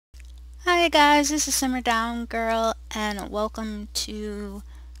Hi guys, this is Simmer Down Girl, and welcome to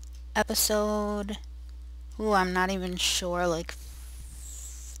episode, I'm not even sure, like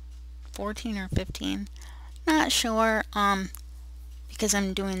 14 or 15. Not sure, because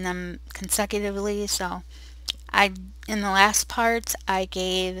I'm doing them consecutively. So in the last part, I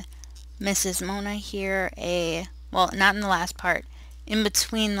gave Mrs. Mona here not in the last part, in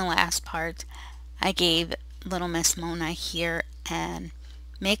between the last part, I gave little Miss Mona here an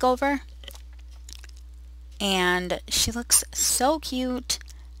makeover, and she looks so cute.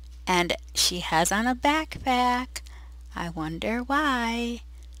 And she has on a backpack. I wonder why.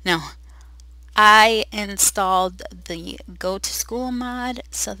 No, I installed the Go to School mod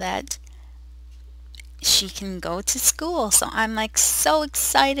so that she can go to school. So I'm like so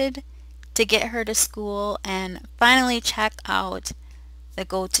excited to get her to school and finally check out the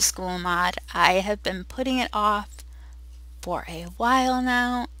Go to School mod. I have been putting it off for a while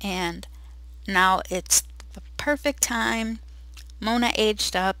now, and now it's the perfect time. Mona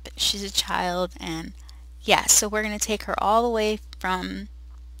aged up, she's a child, and yeah, so we're going to take her all the way from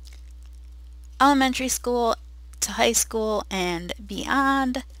elementary school to high school and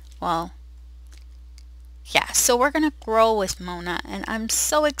beyond. Well, yeah, so we're going to grow with Mona, and I'm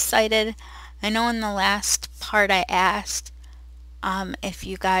so excited. I know in the last part I asked if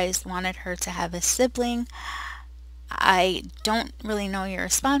you guys wanted her to have a sibling. I don't really know your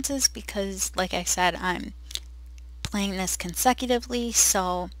responses because, like I said, I'm playing this consecutively,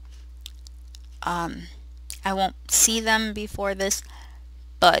 so I won't see them before this,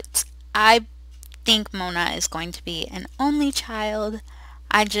 but I think Mona is going to be an only child.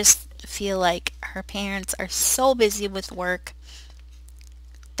 I just feel like her parents are so busy with work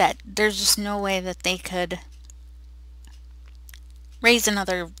that there's just no way that they could raise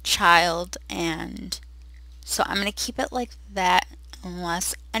another child, and so I'm going to keep it like that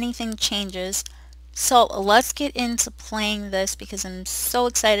unless anything changes. So let's get into playing this because I'm so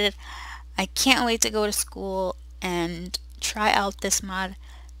excited. I can't wait to go to school and try out this mod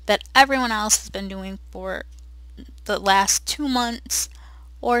that everyone else has been doing for the last 2 months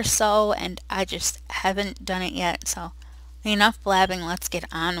or so, and I just haven't done it yet. So enough blabbing, let's get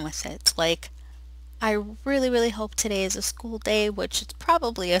on with it. Like, I really hope today is a school day, which it's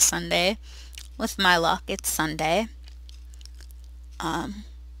probably a Sunday. With my luck, it's Sunday.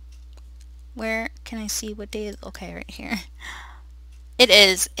 Where can I see what day is? Okay, right here. It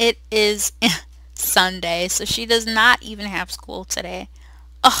is Sunday, so she does not even have school today.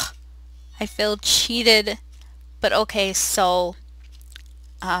 Ugh, I feel cheated. But okay, so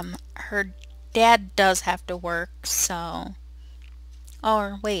her dad does have to work, so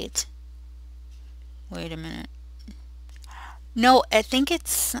or wait a minute. No, I think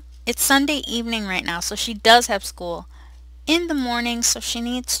it's Sunday evening right now, so she does have school in the morning, so she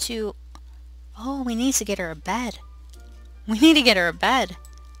needs to, oh, we need to get her a bed. We need to get her a bed.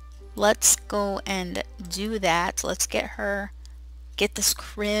 Let's go and do that. Let's get this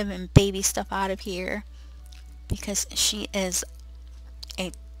crib and baby stuff out of here because she is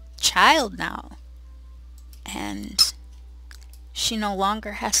a child now, and she no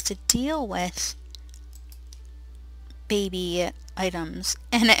longer has to deal with baby items.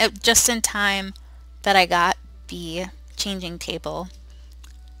 And just in time that I got the changing table,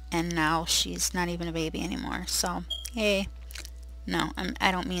 and now she's not even a baby anymore. So, yay. No,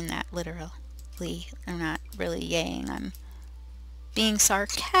 I don't mean that literally. I'm not really yaying. I'm being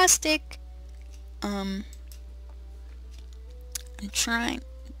sarcastic. I'm trying.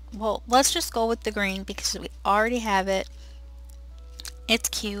 Well, let's just go with the green because we already have it. It's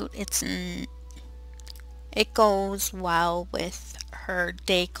cute. It goes well with her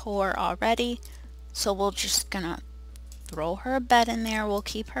decor already. So we're just gonna throw her a bed in there. We'll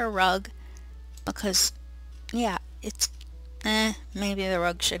keep her rug because, yeah, maybe the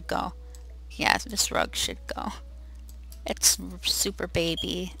rug should go. Yeah, this rug should go. It's super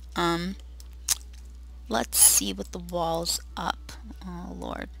baby. Let's see with the walls up. Oh,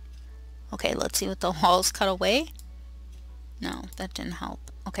 Lord. Okay, let's see with the walls cut away. No, that didn't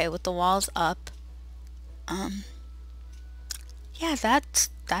help. Okay, with the walls up. Yeah, that's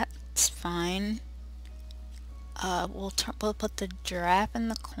fine. We'll put the giraffe in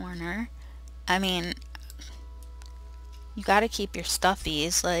the corner. I mean, you gotta keep your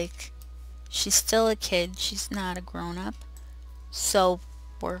stuffies. Like, she's still a kid. She's not a grown-up. So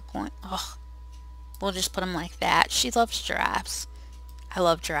we'll just put them like that. She loves giraffes. I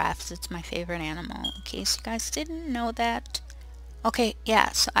love giraffes. It's my favorite animal, in case you guys didn't know that. Okay, yeah,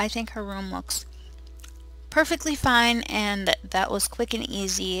 so I think her room looks perfectly fine, and that was quick and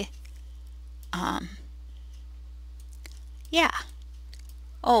easy. Yeah.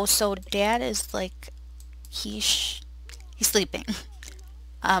 Oh, so dad is like, he's sleeping.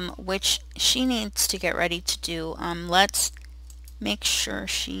 Which she needs to get ready to do. Let's make sure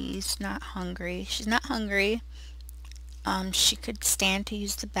she's not hungry. She's not hungry. She could stand to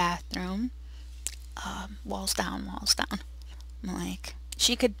use the bathroom. Walls down, walls down. Like,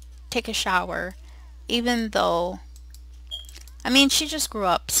 she could take a shower, even though, I mean, she just grew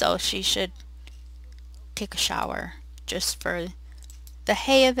up, so she should take a shower just for the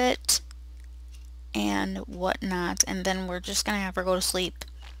hay of it and whatnot. And then we're just gonna have her go to sleep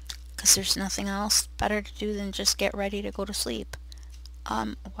because there's nothing else better to do than just get ready to go to sleep.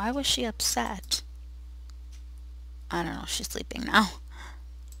 Why was she upset? I don't know, she's sleeping now.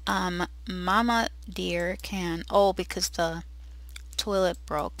 Mama dear can, oh, because the toilet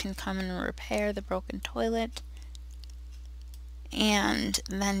broke, can come and repair the broken toilet. And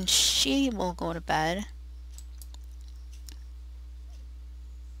then she will go to bed.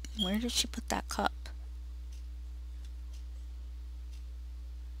 Where did she put that cup?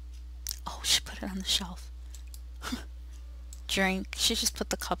 Oh, she put it on the shelf. Drink. She just put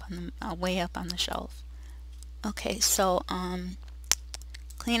the cup on the way up on the shelf. Okay, so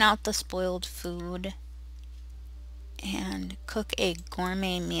clean out the spoiled food and cook a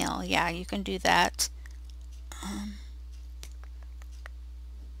gourmet meal. Yeah, you can do that.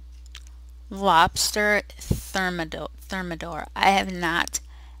 Lobster thermidor. I have not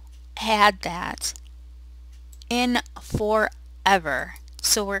had that in forever.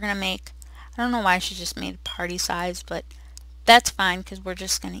 So we're gonna make, I don't know why she just made party size, but that's fine because we're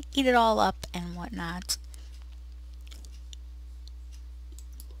just gonna eat it all up and whatnot.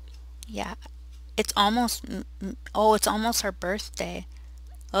 Yeah, it's almost, oh, it's almost her birthday.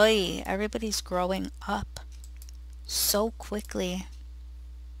 Oy, everybody's growing up so quickly.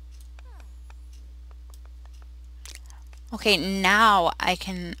 Okay, now I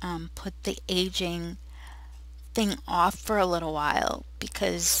can put the aging thing off for a little while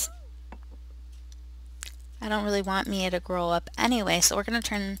because I don't really want Mia to grow up anyway. So we're going to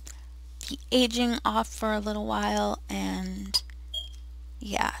turn the aging off for a little while. And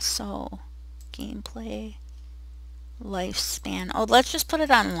yeah, so gameplay, lifespan. Oh, let's just put it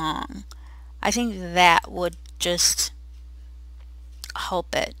on long. I think that would just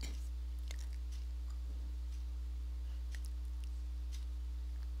help it.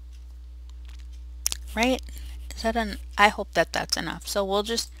 Right? Is that an, I hope that that's enough. So we'll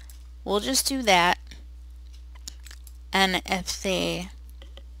just do that. And if they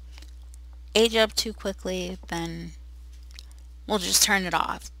age up too quickly, then we'll just turn it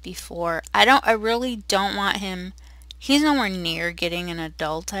off before. I really don't want him, he's nowhere near getting an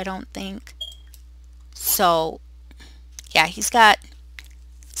adult, I don't think. So, yeah, he's got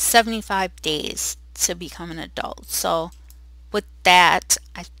 75 days to become an adult. So, with that,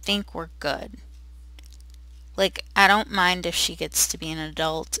 I think we're good. Like, I don't mind if she gets to be an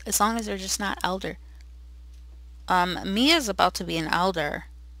adult, as long as they're just not elder. Mia's about to be an elder.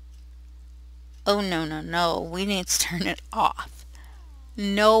 Oh, no, no, no. We need to turn it off.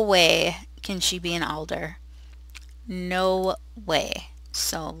 No way can she be an elder. No way.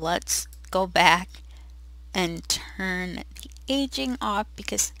 So let's go back and turn the aging off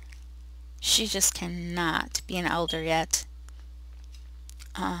because she just cannot be an elder yet.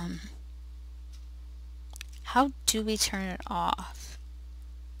 How do we turn it off?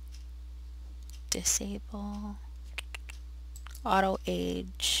 Disable. Auto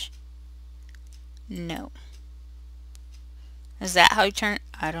age. No. Is that how you turn it?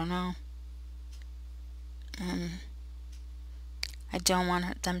 I don't know. I don't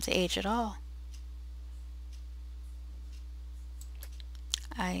want them to age at all.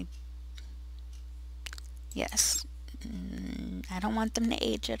 Yes. I don't want them to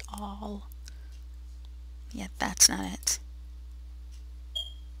age at all. Yeah, that's not it.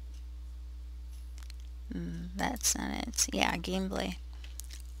 That's not it. Yeah, gameplay.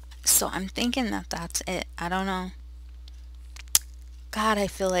 So I'm thinking that that's it. I don't know. God, I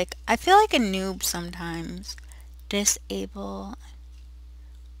feel like a noob sometimes. Disable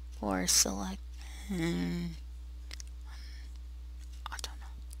or select. I don't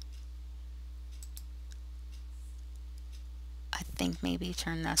know. I think maybe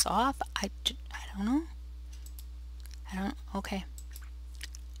turn this off. I don't know. Okay.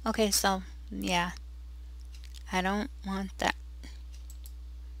 Okay, so yeah. I don't want that.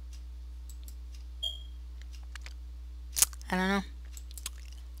 I don't know.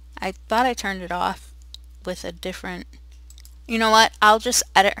 I thought I turned it off with a different, you know what? I'll just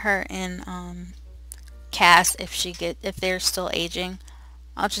edit her in CAS if they're still aging.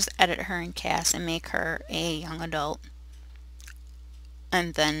 I'll just edit her in CAS and make her a young adult.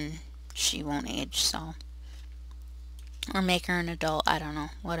 and then she won't age, so. Or make her an adult, I don't know,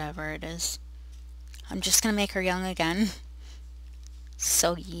 whatever it is. I'm just gonna make her young again.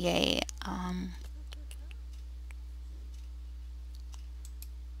 So yay.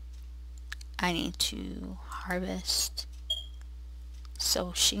 I need to harvest.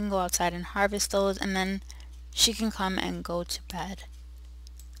 So she can go outside and harvest those, and then she can come and go to bed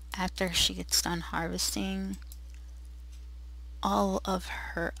after she gets done harvesting all of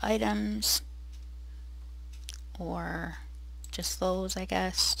her items, or just those, I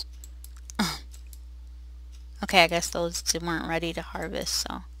guess. Okay, I guess those weren't ready to harvest,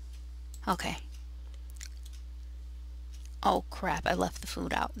 so okay. Oh crap, I left the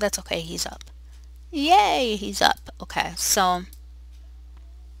food out. That's okay, he's up. Yay, he's up. Okay, so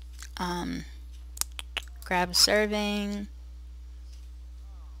grab a serving.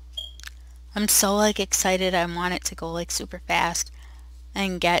 I'm so like excited. I want it to go like super fast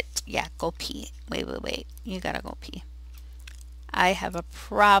and get, yeah, go pee. Wait. You gotta go pee. I have a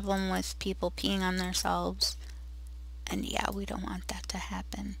problem with people peeing on themselves. And yeah, we don't want that to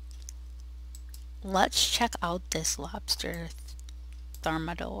happen. Let's check out this lobster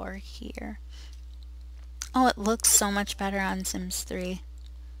thermidor here. Oh, it looks so much better on Sims 3.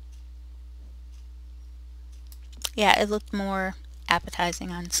 Yeah, it looked more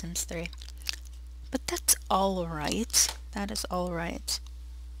appetizing on Sims 3. But that's alright. That is alright.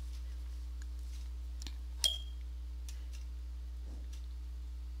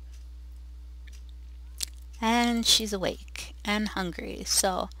 And she's awake and hungry,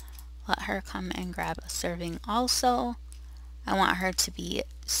 so let her come and grab a serving also. I want her to be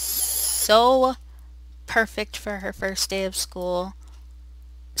so perfect for her first day of school,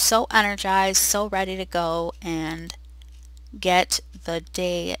 so energized, so ready to go and get the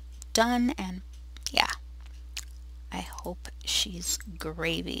day done. And yeah, I hope she's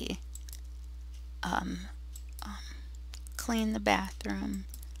gravy. Clean the bathroom,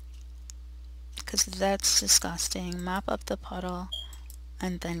 because that's disgusting. Mop up the puddle,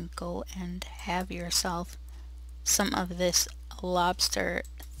 and then go and have yourself some of this lobster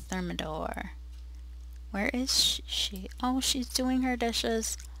thermidor. Where is she? Oh, she's doing her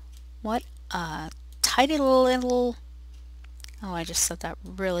dishes. What a tidy little... Oh, I just said that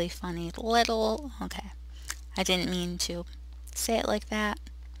really funny. Little... Okay. I didn't mean to say it like that,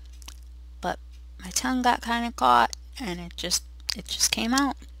 but my tongue got kind of caught, and it just came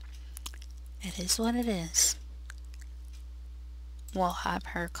out. It is what it is. We'll have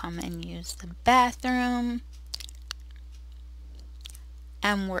her come and use the bathroom.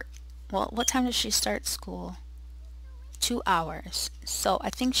 And well, what time does she start school? 2 hours. So I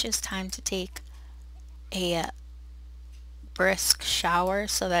think she has time to take a brisk shower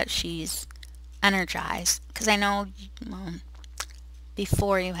so that she's energized. Because I know, well,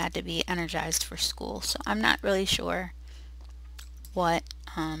 before you had to be energized for school. So I'm not really sure what,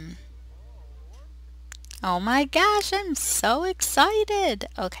 oh my gosh, I'm so excited.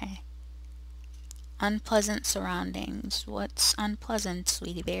 Okay. Unpleasant surroundings. What's unpleasant,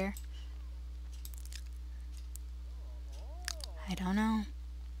 sweetie bear? I don't know.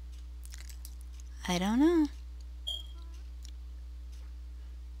 I don't know.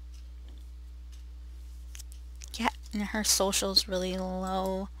 Yeah, and her social's really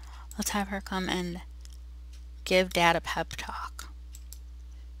low. Let's have her come and give Dad a pep talk.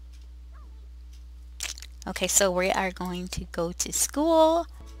 Okay, so we are going to go to school.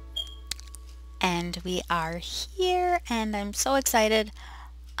 And we are here, and I'm so excited.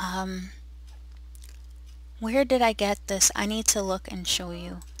 Where did I get this? I need to look and show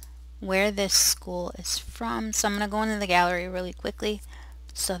you where this school is from. So I'm going to go into the gallery really quickly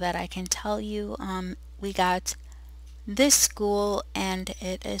so that I can tell you. We got this school, and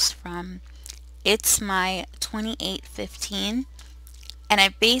it is from It's My 2815. And I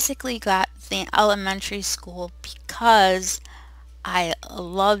basically got the elementary school because I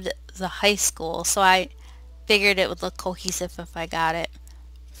loved the high school, so I figured it would look cohesive if I got it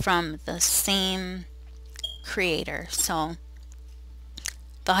from the same creator. So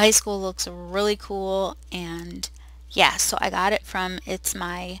the high school looks really cool, and yeah, so I got it from It's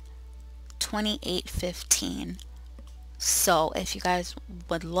My 2815. So if you guys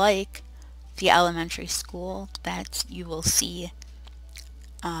would like the elementary school that you will see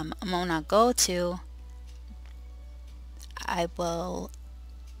Mona go to, I will,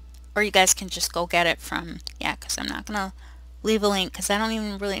 or you guys can just go get it from, yeah, because I'm not going to leave a link because I don't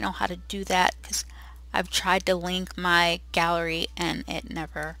even really know how to do that, because I've tried to link my gallery and it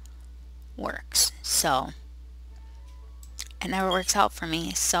never works. So it never works out for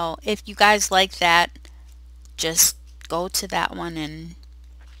me. So if you guys like that, just go to that one and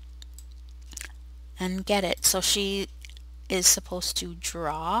and get it. So she is supposed to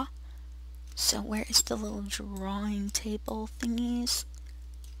draw. So where is the little drawing table thingies?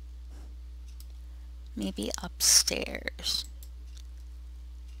 Maybe upstairs.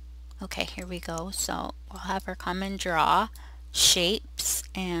 Okay, here we go. So we'll have her come and draw shapes,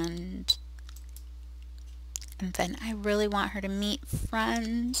 and then I really want her to meet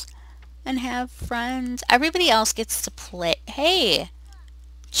friends and have friends. Everybody else gets to play. Hey,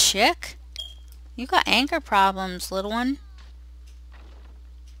 chick, you got anger problems, little one.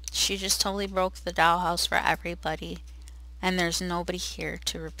 She just totally broke the dollhouse for everybody, and there's nobody here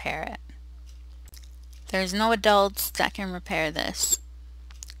to repair it. There's no adults that can repair this.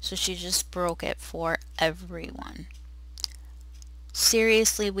 So she just broke it for everyone.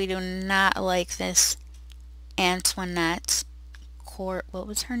 Seriously, we do not like this Antoinette Court. What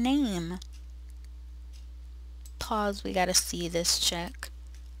was her name? Pause. We gotta see this chick.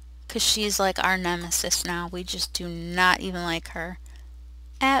 Because she's like our nemesis now. We just do not even like her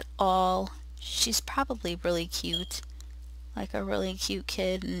at all. She's probably really cute. Like a really cute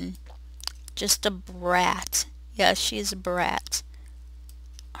kid and just a brat. Yes, she's a brat.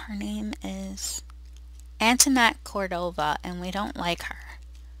 Her name is Antoinette Cordova, and we don't like her.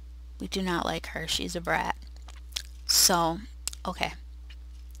 We do not like her. She's a brat. So, okay.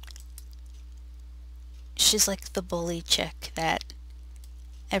 She's like the bully chick that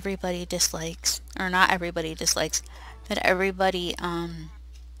everybody dislikes. Or not everybody dislikes. That everybody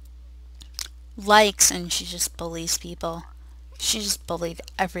likes, and she just bullies people. She just bullied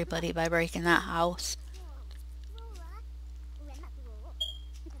everybody by breaking that house.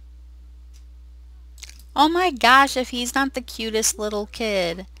 Oh my gosh, if he's not the cutest little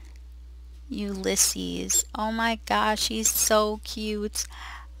kid. Ulysses. Oh my gosh, he's so cute.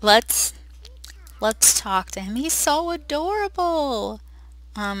 Let's talk to him. He's so adorable.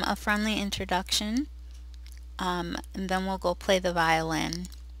 A friendly introduction. And then we'll go play the violin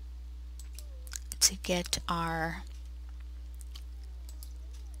to get our,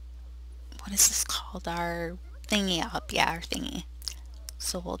 what is this called? Our thingy up. Yeah, our thingy.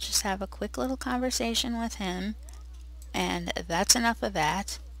 So we'll just have a quick little conversation with him, and that's enough of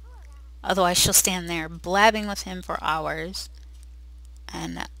that. Otherwise she'll stand there blabbing with him for hours,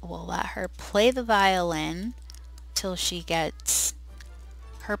 and we'll let her play the violin till she gets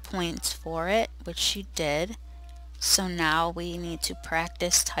her points for it, which she did. So now we need to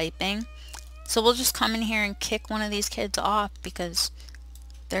practice typing. So we'll just come in here and kick one of these kids off because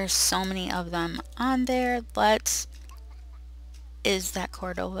there's so many of them on there. Is that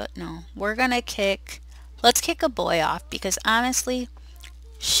Cordova? No. We're gonna let's kick a boy off because honestly,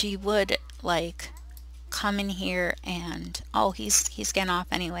 she would like come in here and, oh, he's getting off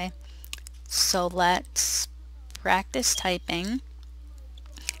anyway. So let's practice typing.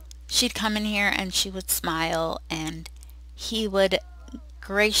 She'd come in here and she would smile and he would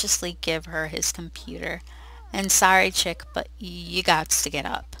graciously give her his computer. And sorry chick, but you got to get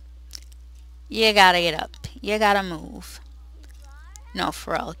up. You gotta get up. You gotta move. No,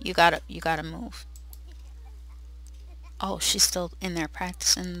 for real, you gotta move. Oh, she's still in there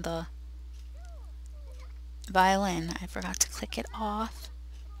practicing the violin. I forgot to click it off.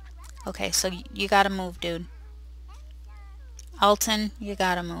 Okay, so you gotta move, dude. Alton, you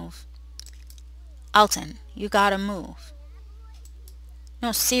gotta move. Alton, you gotta move.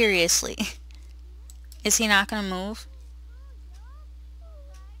 No, seriously. Is he not gonna move?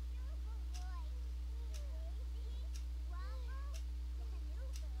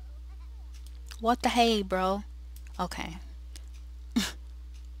 What the hey, bro? Okay.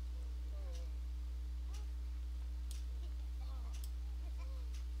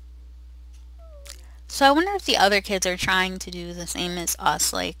 So I wonder if the other kids are trying to do the same as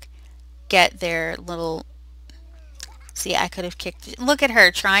us, like get their little... See, I could have kicked... Look at her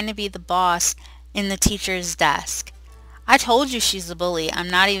trying to be the boss in the teacher's desk. I told you she's a bully.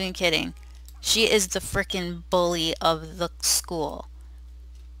 I'm not even kidding. She is the frickin' bully of the school.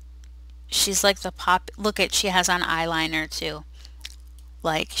 She's like the look at, she has on eyeliner too.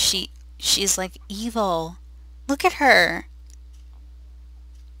 Like she's like evil. Look at her.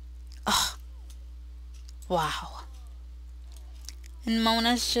 Oh, wow. And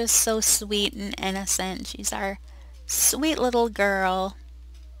Mona's just so sweet and innocent. She's our sweet little girl.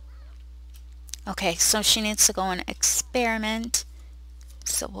 Okay, so she needs to go and experiment.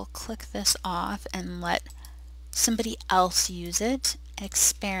 So we'll click this off and let somebody else use it.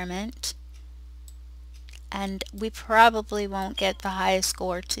 Experiment. And we probably won't get the highest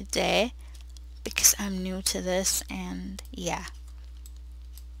score today because I'm new to this, and yeah.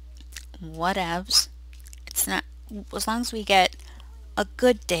 Whatevs. It's not, as long as we get a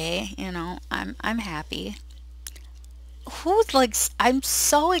good day, you know, I'm happy. Who's like I'm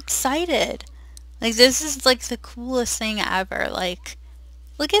so excited. Like this is like the coolest thing ever. Like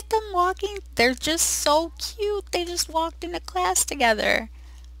look at them walking. They're just so cute. They just walked into class together.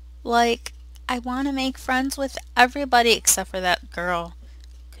 Like I want to make friends with everybody except for that girl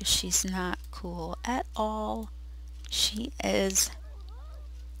cuz she's not cool at all. She is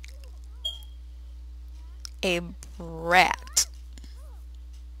a brat.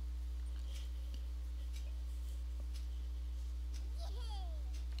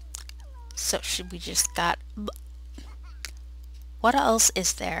 So should we just got what else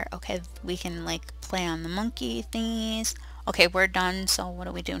is there? Okay, we can like play on the monkey thingies. Okay, we're done. So what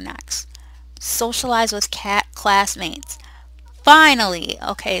do we do next? Socialize with cat classmates. Finally.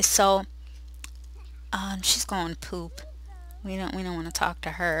 Okay, so she's going poop. We don't want to talk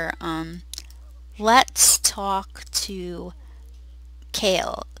to her. Let's talk to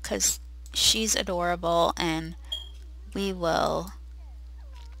Kale because she's adorable and we will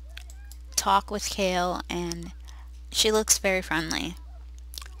talk with Kale and she looks very friendly.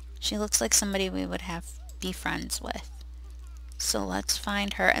 She looks like somebody we would have be friends with. So let's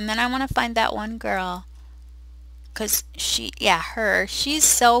find her. And then I want to find that one girl. Because she's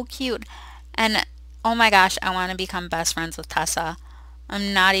so cute. And oh my gosh, I want to become best friends with Tessa.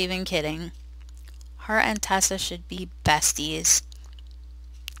 I'm not even kidding. Her and Tessa should be besties.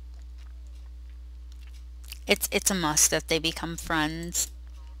 It's a must that they become friends.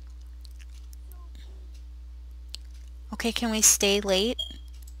 Okay, can we stay late?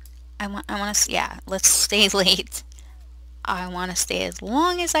 I want to, yeah, let's stay late. I want to stay as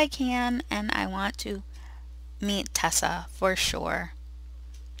long as I can, and I want to meet Tessa for sure.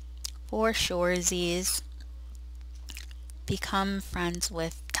 For sure, Z's. Become friends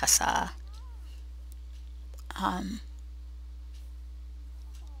with Tessa.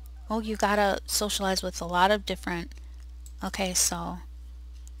 Oh, you gotta socialize with a lot of different, okay, so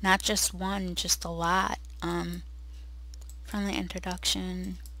not just one, just a lot. Friendly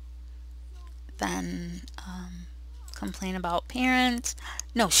introduction, then complain about parents.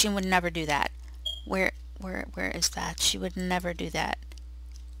 No, she would never do that. Where is that? She would never do that.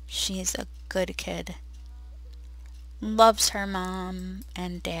 She's a good kid. Loves her mom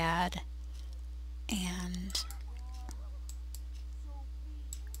and dad. And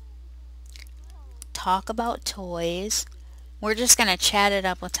talk about toys. We're just gonna chat it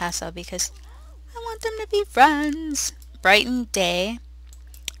up with Tessa because I want them to be friends. Brighten day.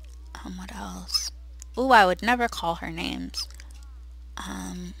 What else? Ooh, I would never call her names.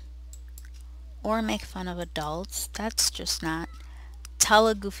 Or make fun of adults. That's just not. Tell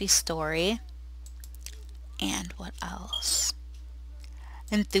a goofy story. And what else?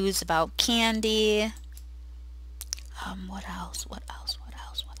 Enthuse about candy. What else? What else? What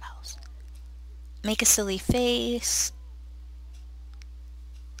else? What else? Make a silly face.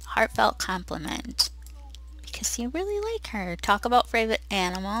 Heartfelt compliment. Because you really like her. Talk about favorite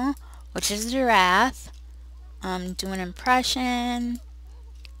animal, which is a giraffe. Do an impression.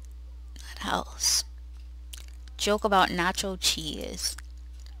 What else? Joke about nacho cheese.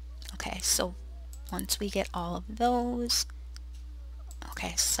 Okay, so once we get all of those,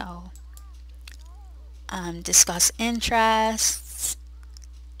 okay, so discuss interests.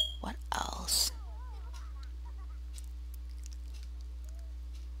 What else?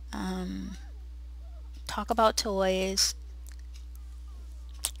 Talk about toys.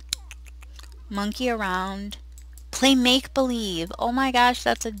 Monkey around. Play make-believe. Oh my gosh,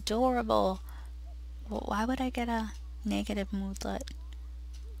 that's adorable. Well, why would I get a negative moodlet?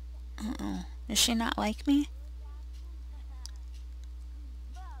 Does she not like me?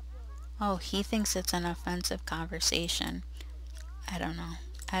 Oh, he thinks it's an offensive conversation. I don't know.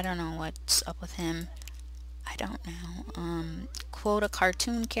 I don't know what's up with him. I don't know. Quote a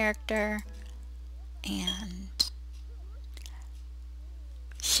cartoon character. And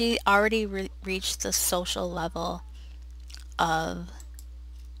she already reached the social level of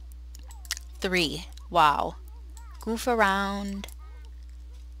 3. Wow. Goof around.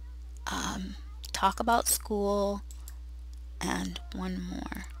 Talk about school. And one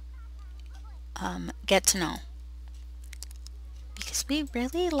more. Get to know. Because we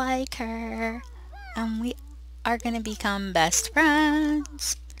really like her. And we are going to become best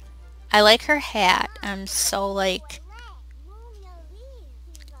friends. I like her hat. I'm so like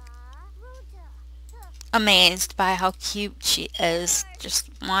amazed by how cute she is. Just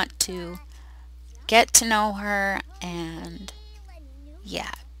want to get to know her and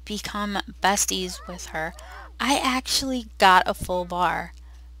yeah, become besties with her. I actually got a full bar.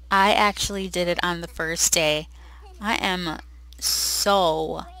 I actually did it on the first day. I am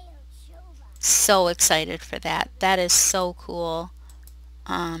so So excited for that. That is so cool.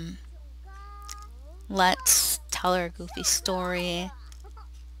 Um, let's tell her a goofy story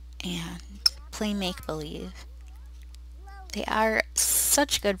and play make-believe. They are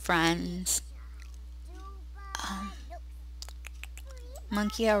such good friends. Um,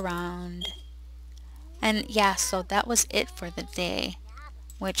 monkey around. And yeah, so that was it for the day,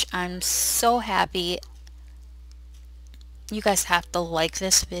 which I'm so happy. You guys have to like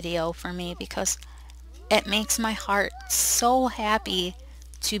this video for me because it makes my heart so happy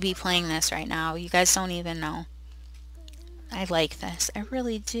to be playing this right now. You guys don't even know. I like this. I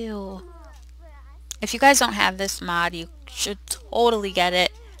really do. If you guys don't have this mod, you should totally get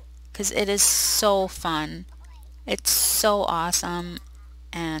it because it is so fun. It's so awesome,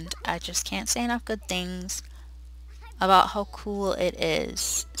 and I just can't say enough good things about how cool it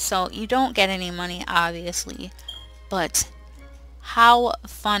is. So you don't get any money, obviously, but how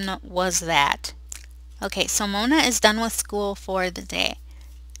fun was that? Okay, so Mona is done with school for the day.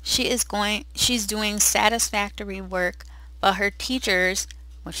 She's doing satisfactory work, but her teachers,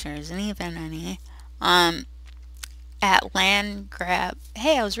 which there isn't even any, at Landgrab,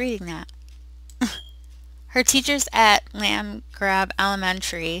 hey, I was reading that. Her teachers at Landgrab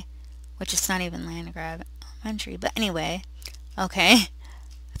Elementary, which is not even Landgrab Elementary, but anyway, okay,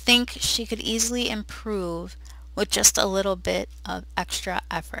 think she could easily improve with just a little bit of extra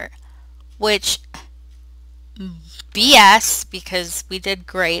effort, which BS because we did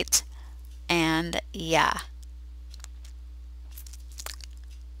great. And yeah,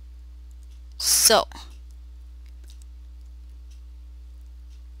 so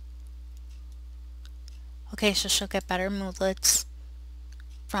okay, so she'll get better moodlets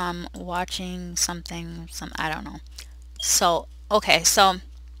from watching something, I don't know. So okay, so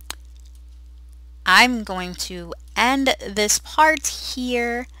I'm going to end this part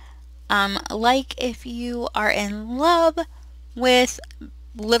here. Like if you are in love with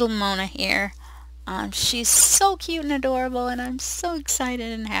little Mona here. She's so cute and adorable, and I'm so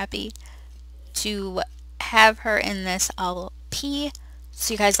excited and happy to have her in this LP.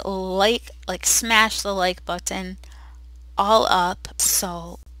 So you guys smash the like button all up.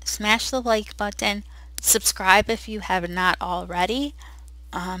 So smash the like button, subscribe if you have not already,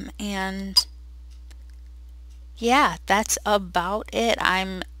 and yeah, that's about it.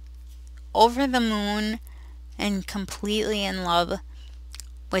 I'm over the moon and completely in love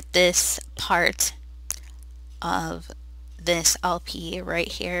with this part of this LP right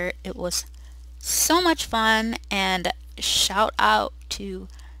here. It was so much fun, and shout out to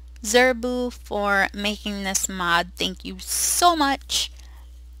Zerbu for making this mod. Thank you so much.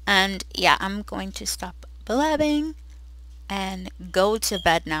 And yeah, I'm going to stop blabbing and go to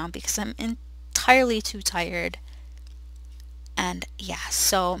bed now because I'm entirely too tired. And yeah,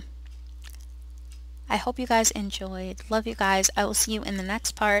 so I hope you guys enjoyed. Love you guys. I will see you in the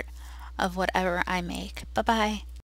next part of whatever I make. Bye bye.